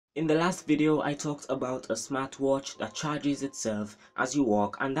In the last video, I talked about a smartwatch that charges itself as you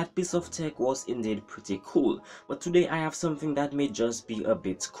walk, and that piece of tech was indeed pretty cool. But today I have something that may just be a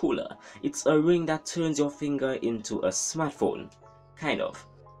bit cooler. It's a ring that turns your finger into a smartphone. Kind of.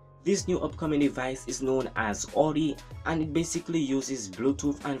 This new upcoming device is known as Ori, and it basically uses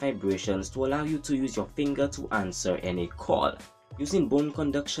Bluetooth and vibrations to allow you to use your finger to answer any call. Using bone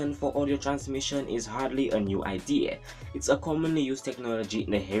conduction for audio transmission is hardly a new idea. It's a commonly used technology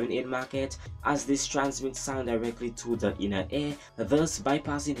in the hearing aid market, as this transmits sound directly to the inner ear, thus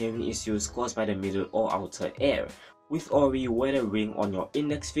bypassing hearing issues caused by the middle or outer ear. With Ori, you wear a ring on your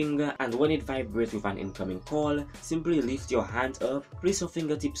index finger, and when it vibrates with an incoming call, simply lift your hand up, place your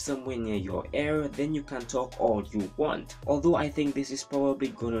fingertips somewhere near your ear, then you can talk all you want. Although I think this is probably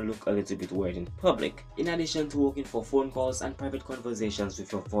gonna look a little bit weird in public. In addition to working for phone calls and private conversations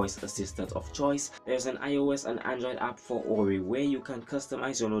with your voice assistant of choice, there's an iOS and Android app for Ori where you can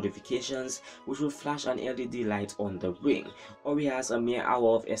customize your notifications, which will flash an LED light on the ring. Ori has a mere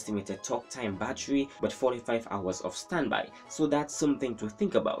hour of estimated talk time battery, but 45 hours of standby, so that's something to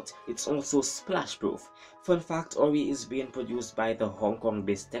think about. It's also splash proof. Fun fact, Ori is being produced by the Hong Kong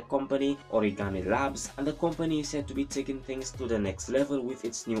based tech company Origami Labs, and the company is said to be taking things to the next level with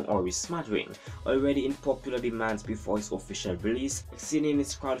its new Ori smart ring, already in popular demand before its official release, exceeding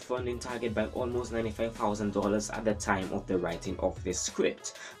its crowdfunding target by almost $95,000 at the time of the writing of this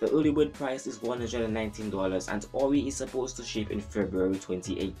script. The early bird price is $119, and Ori is supposed to ship in February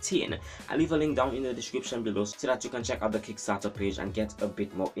 2018. I'll leave a link down in the description below so that you can check out the Kickstarter page and get a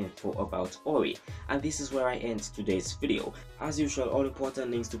bit more info about Ori. And this is where I end today's video. As usual, all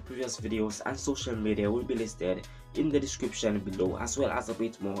important links to previous videos and social media will be listed in the description below, as well as a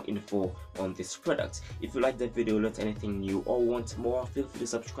bit more info on this product. If you like the video, learned anything new, or want more, feel free to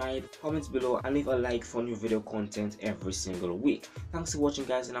subscribe, comment below, and leave a like for new video content every single week. Thanks for watching,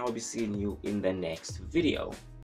 guys, and I will be seeing you in the next video.